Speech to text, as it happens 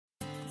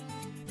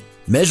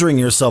Measuring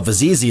yourself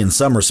is easy in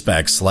some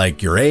respects,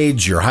 like your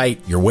age, your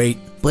height, your weight,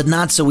 but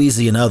not so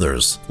easy in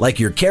others, like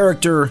your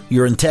character,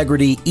 your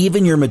integrity,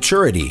 even your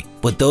maturity.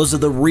 But those are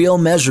the real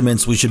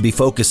measurements we should be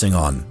focusing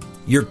on.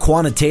 Your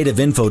quantitative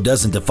info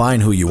doesn't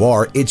define who you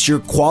are, it's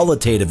your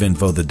qualitative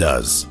info that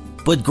does.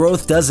 But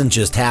growth doesn't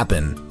just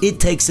happen, it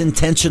takes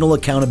intentional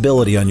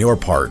accountability on your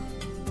part.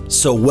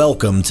 So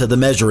welcome to the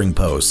Measuring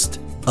Post,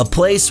 a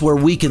place where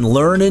we can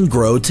learn and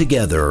grow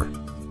together.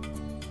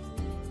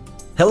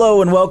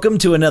 Hello and welcome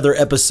to another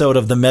episode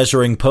of The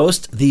Measuring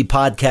Post, the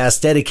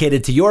podcast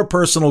dedicated to your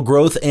personal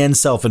growth and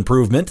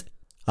self-improvement.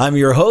 I'm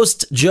your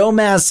host, Joe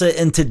Massa,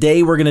 and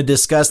today we're going to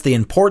discuss the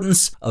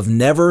importance of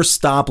never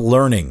stop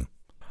learning.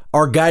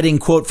 Our guiding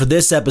quote for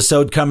this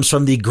episode comes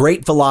from the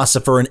great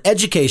philosopher and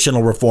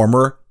educational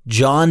reformer,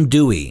 John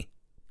Dewey.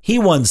 He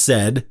once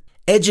said,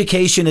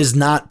 "Education is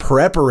not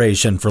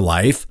preparation for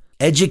life.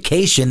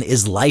 Education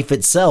is life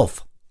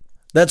itself."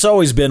 That's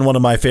always been one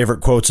of my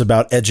favorite quotes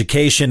about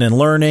education and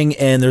learning,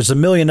 and there's a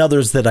million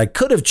others that I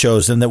could have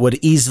chosen that would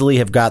easily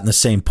have gotten the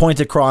same point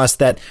across,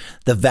 that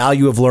the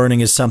value of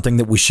learning is something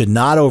that we should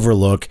not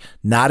overlook.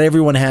 Not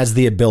everyone has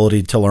the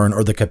ability to learn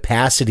or the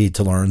capacity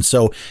to learn.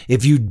 So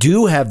if you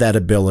do have that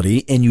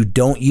ability and you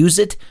don't use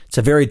it, it's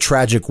a very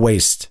tragic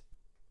waste.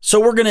 So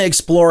we're going to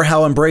explore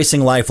how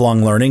embracing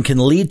lifelong learning can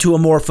lead to a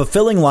more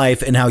fulfilling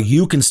life and how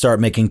you can start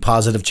making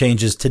positive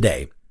changes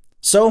today.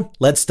 So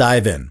let's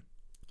dive in.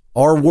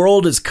 Our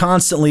world is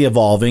constantly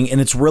evolving, and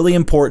it's really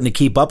important to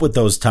keep up with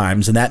those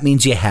times, and that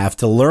means you have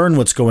to learn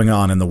what's going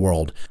on in the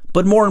world.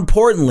 But more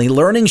importantly,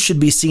 learning should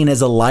be seen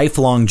as a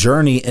lifelong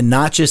journey and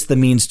not just the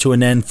means to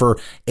an end for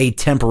a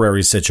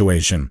temporary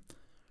situation.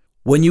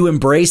 When you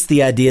embrace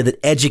the idea that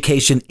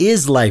education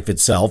is life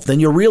itself, then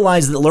you'll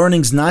realize that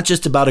learning's not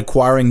just about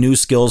acquiring new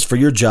skills for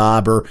your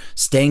job or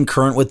staying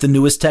current with the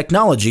newest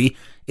technology.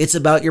 It's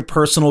about your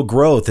personal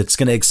growth. It's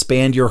going to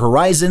expand your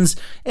horizons,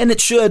 and it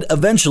should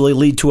eventually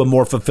lead to a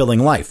more fulfilling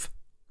life.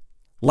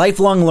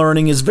 Lifelong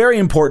learning is very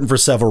important for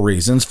several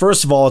reasons.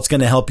 First of all, it's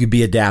going to help you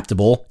be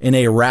adaptable. In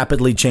a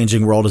rapidly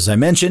changing world, as I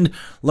mentioned,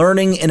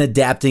 learning and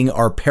adapting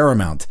are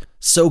paramount.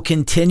 So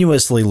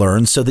continuously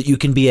learn so that you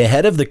can be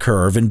ahead of the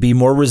curve and be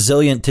more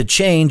resilient to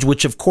change,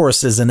 which of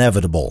course is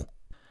inevitable.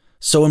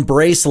 So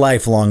embrace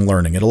lifelong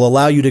learning. It'll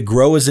allow you to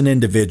grow as an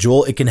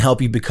individual. It can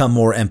help you become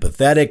more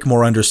empathetic,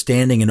 more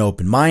understanding and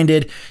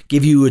open-minded,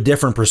 give you a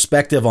different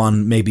perspective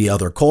on maybe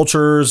other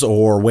cultures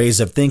or ways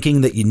of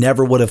thinking that you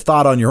never would have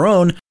thought on your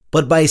own.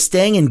 But by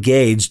staying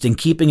engaged and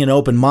keeping an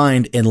open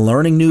mind and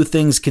learning new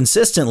things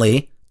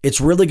consistently, it's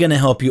really going to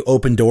help you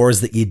open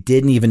doors that you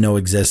didn't even know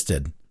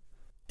existed.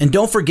 And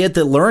don't forget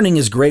that learning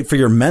is great for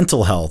your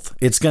mental health.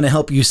 It's going to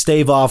help you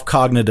stave off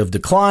cognitive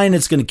decline.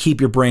 It's going to keep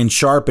your brain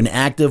sharp and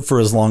active for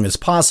as long as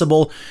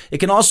possible. It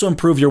can also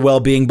improve your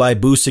well-being by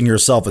boosting your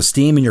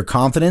self-esteem and your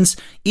confidence,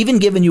 even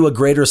giving you a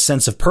greater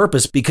sense of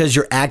purpose because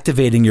you're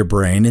activating your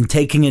brain and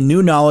taking in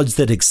new knowledge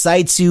that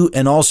excites you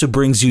and also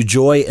brings you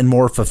joy and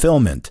more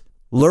fulfillment.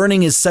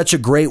 Learning is such a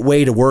great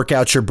way to work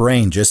out your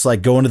brain, just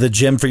like going to the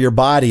gym for your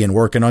body and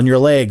working on your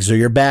legs or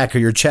your back or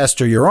your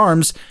chest or your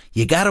arms.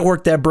 You got to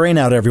work that brain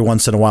out every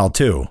once in a while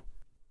too.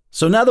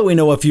 So now that we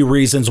know a few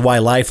reasons why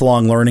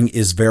lifelong learning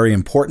is very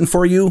important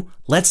for you,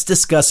 let's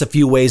discuss a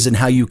few ways in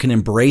how you can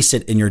embrace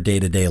it in your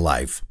day-to-day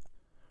life.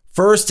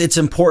 First, it's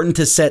important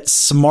to set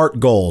SMART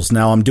goals.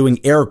 Now, I'm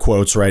doing air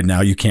quotes right now.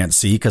 You can't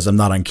see because I'm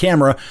not on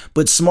camera,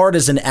 but SMART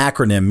is an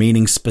acronym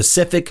meaning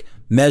specific,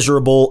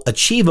 measurable,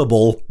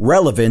 achievable,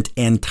 relevant,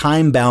 and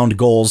time-bound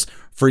goals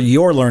for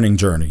your learning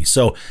journey.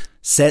 So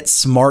set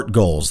SMART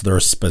goals. They're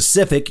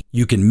specific.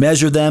 You can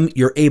measure them.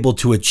 You're able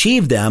to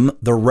achieve them.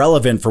 They're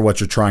relevant for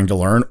what you're trying to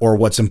learn or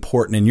what's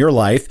important in your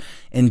life.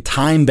 And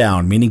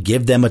time-bound, meaning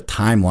give them a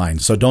timeline.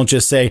 So don't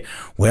just say,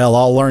 well,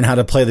 I'll learn how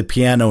to play the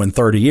piano in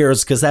 30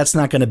 years because that's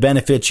not going to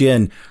benefit you.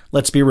 And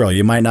let's be real,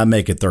 you might not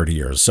make it 30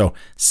 years. So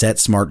set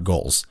SMART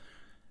goals.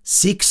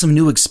 Seek some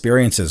new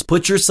experiences.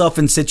 Put yourself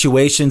in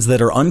situations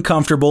that are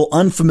uncomfortable,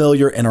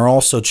 unfamiliar, and are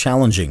also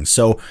challenging.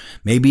 So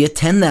maybe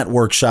attend that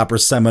workshop or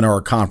seminar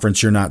or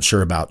conference you're not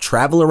sure about.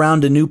 Travel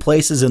around to new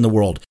places in the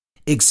world.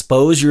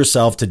 Expose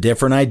yourself to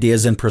different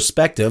ideas and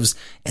perspectives,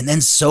 and then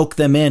soak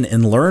them in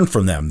and learn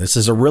from them. This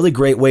is a really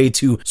great way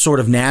to sort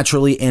of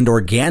naturally and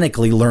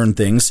organically learn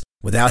things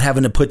without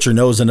having to put your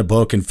nose in a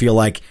book and feel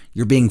like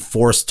you're being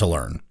forced to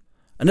learn.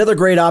 Another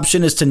great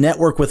option is to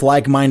network with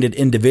like-minded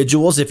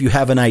individuals. If you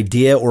have an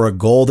idea or a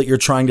goal that you're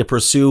trying to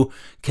pursue,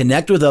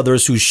 connect with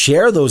others who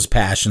share those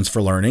passions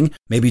for learning.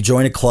 Maybe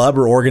join a club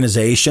or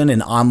organization,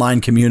 an online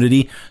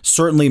community.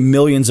 Certainly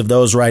millions of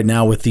those right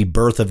now with the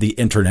birth of the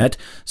internet.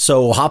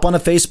 So hop on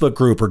a Facebook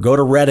group or go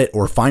to Reddit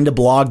or find a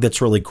blog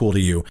that's really cool to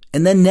you.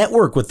 And then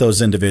network with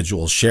those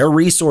individuals. Share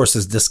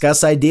resources,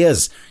 discuss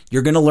ideas.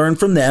 You're going to learn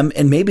from them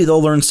and maybe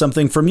they'll learn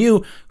something from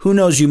you. Who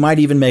knows, you might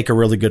even make a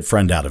really good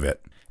friend out of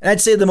it. And I'd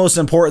say the most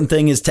important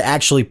thing is to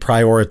actually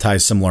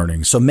prioritize some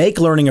learning. So make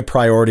learning a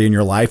priority in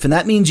your life, and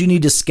that means you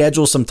need to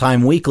schedule some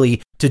time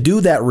weekly to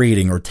do that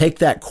reading or take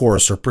that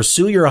course or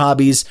pursue your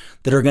hobbies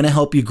that are going to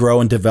help you grow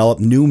and develop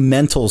new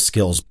mental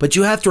skills. But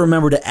you have to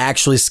remember to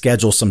actually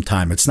schedule some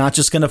time. It's not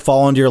just going to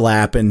fall into your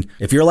lap. And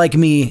if you're like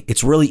me,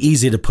 it's really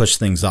easy to push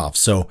things off.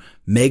 So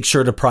make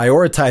sure to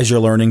prioritize your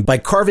learning by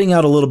carving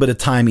out a little bit of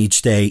time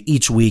each day,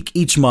 each week,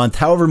 each month,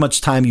 however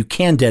much time you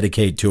can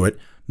dedicate to it.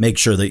 Make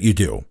sure that you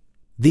do.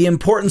 The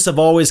importance of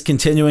always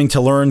continuing to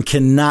learn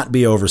cannot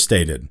be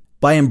overstated.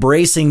 By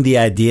embracing the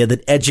idea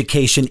that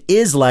education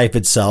is life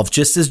itself,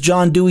 just as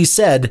John Dewey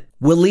said,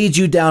 will lead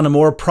you down a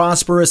more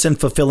prosperous and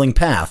fulfilling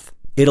path.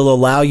 It'll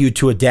allow you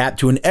to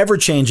adapt to an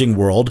ever-changing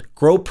world,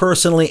 grow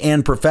personally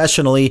and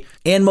professionally,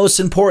 and most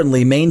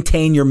importantly,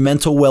 maintain your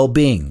mental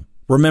well-being.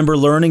 Remember,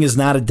 learning is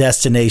not a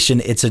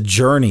destination, it's a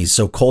journey,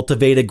 so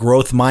cultivate a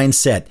growth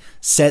mindset,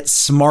 set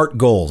SMART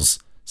goals,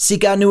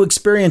 seek out new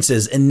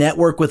experiences, and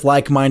network with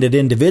like-minded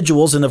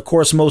individuals, and of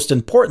course, most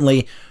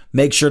importantly,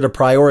 make sure to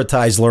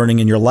prioritize learning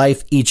in your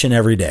life each and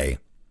every day.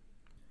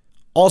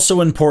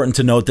 Also important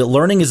to note that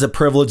learning is a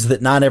privilege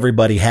that not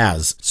everybody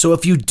has. So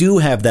if you do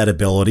have that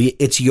ability,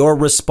 it's your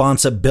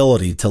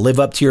responsibility to live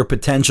up to your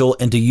potential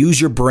and to use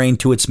your brain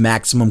to its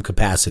maximum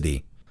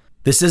capacity.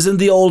 This isn't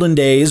the olden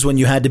days when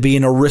you had to be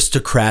an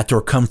aristocrat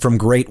or come from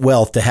great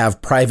wealth to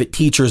have private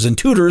teachers and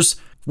tutors.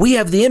 We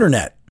have the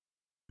internet.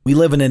 We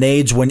live in an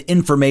age when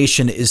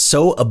information is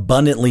so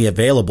abundantly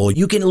available,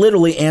 you can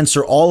literally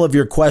answer all of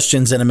your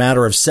questions in a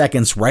matter of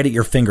seconds right at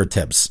your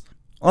fingertips.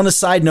 On a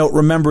side note,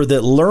 remember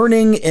that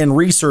learning and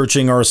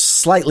researching are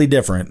slightly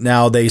different.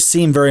 Now, they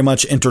seem very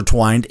much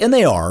intertwined, and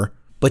they are,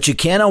 but you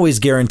can't always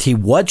guarantee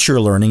what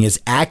you're learning is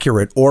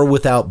accurate or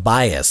without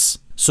bias.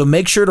 So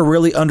make sure to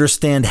really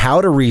understand how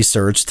to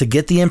research to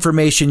get the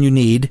information you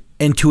need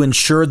and to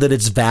ensure that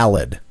it's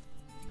valid.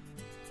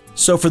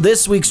 So for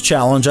this week's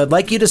challenge, I'd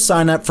like you to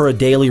sign up for a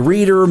daily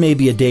reader,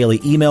 maybe a daily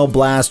email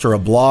blast or a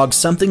blog,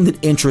 something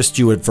that interests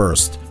you at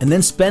first, and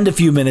then spend a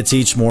few minutes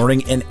each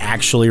morning and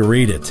actually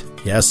read it.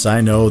 Yes,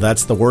 I know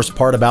that's the worst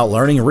part about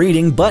learning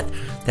reading, but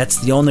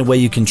that's the only way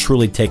you can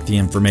truly take the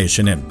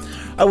information in.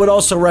 I would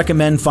also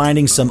recommend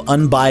finding some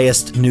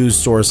unbiased news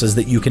sources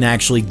that you can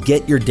actually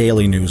get your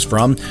daily news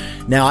from.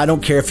 Now, I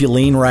don't care if you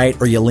lean right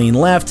or you lean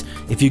left.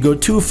 If you go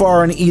too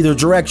far in either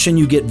direction,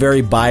 you get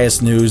very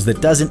biased news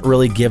that doesn't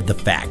really give the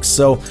facts.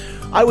 So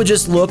I would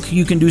just look.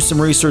 You can do some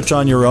research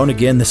on your own.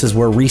 Again, this is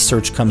where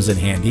research comes in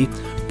handy.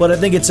 But I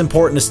think it's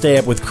important to stay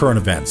up with current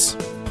events.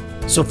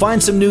 So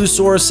find some news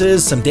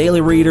sources, some daily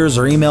readers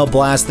or email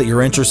blasts that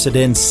you're interested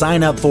in.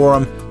 Sign up for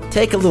them.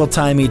 Take a little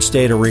time each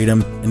day to read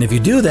them. And if you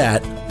do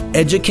that,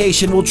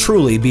 education will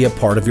truly be a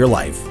part of your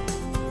life.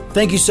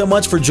 Thank you so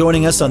much for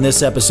joining us on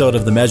this episode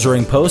of The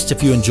Measuring Post.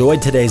 If you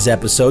enjoyed today's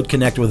episode,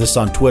 connect with us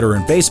on Twitter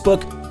and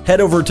Facebook.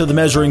 Head over to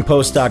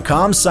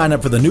themeasuringpost.com, sign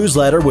up for the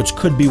newsletter, which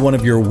could be one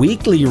of your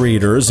weekly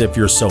readers if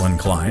you're so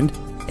inclined.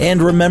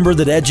 And remember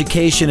that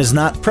education is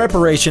not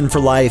preparation for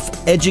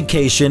life,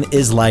 education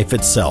is life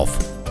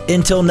itself.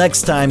 Until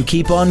next time,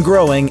 keep on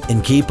growing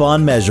and keep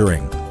on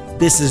measuring.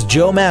 This is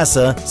Joe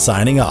Massa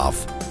signing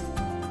off.